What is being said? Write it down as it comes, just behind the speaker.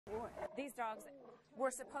These dogs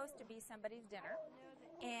were supposed to be somebody's dinner,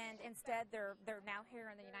 and instead they're now here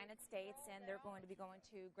in the United States, and they're going to be going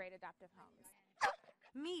to great adoptive homes.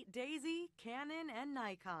 Meet Daisy, Cannon, and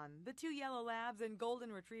Nikon, the 2 yellow labs and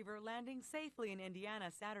golden retriever landing safely in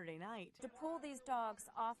Indiana Saturday night. To pull these dogs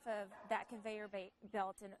off of that conveyor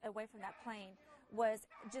belt and away from that plane was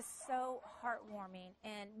just so heartwarming,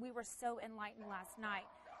 and we were so enlightened last night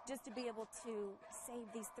just to be able to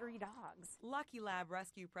save these 3 dogs. Lucky Lab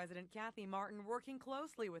Rescue President Kathy Martin working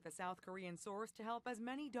closely with a South Korean source to help as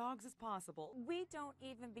many dogs as possible. We don't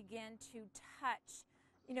even begin to touch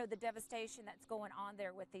the devastation that's going on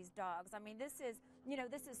there with these dogs. I mean, this is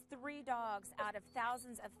 3 dogs out of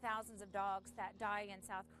thousands of dogs that die in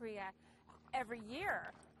South Korea every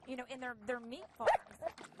year, in their meat farms.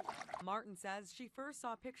 Martin says she first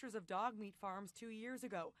saw pictures of dog meat farms 2 years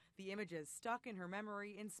ago. The images stuck in her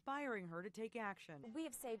memory, inspiring her to take action. We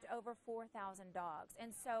have saved over 4,000 dogs,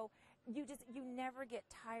 and so you never get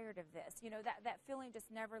tired of this. That feeling just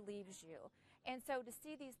never leaves you. And so to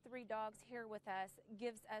see these 3 dogs here with us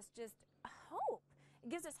gives us just hope. It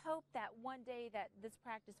gives us hope that one day that this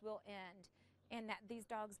practice will end, and that these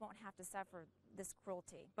dogs won't have to suffer this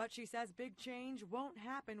cruelty. But she says big change won't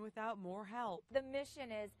happen without more help. The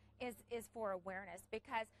mission is for awareness,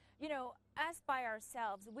 because, us by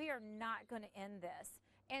ourselves, we are not going to end this.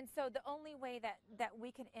 And so the only way that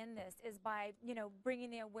we can end this is by,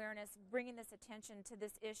 bringing the awareness, bringing this attention to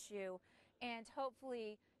this issue, and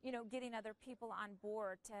hopefully, getting other people on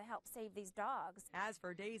board to help save these dogs. As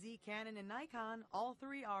for Daisy, Cannon, and Nikon, all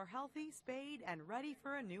 3 are healthy, spayed, and ready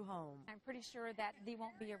for a new home. I'm pretty sure that they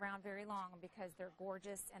won't be around very long because they're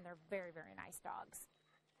gorgeous and they're very, very nice dogs.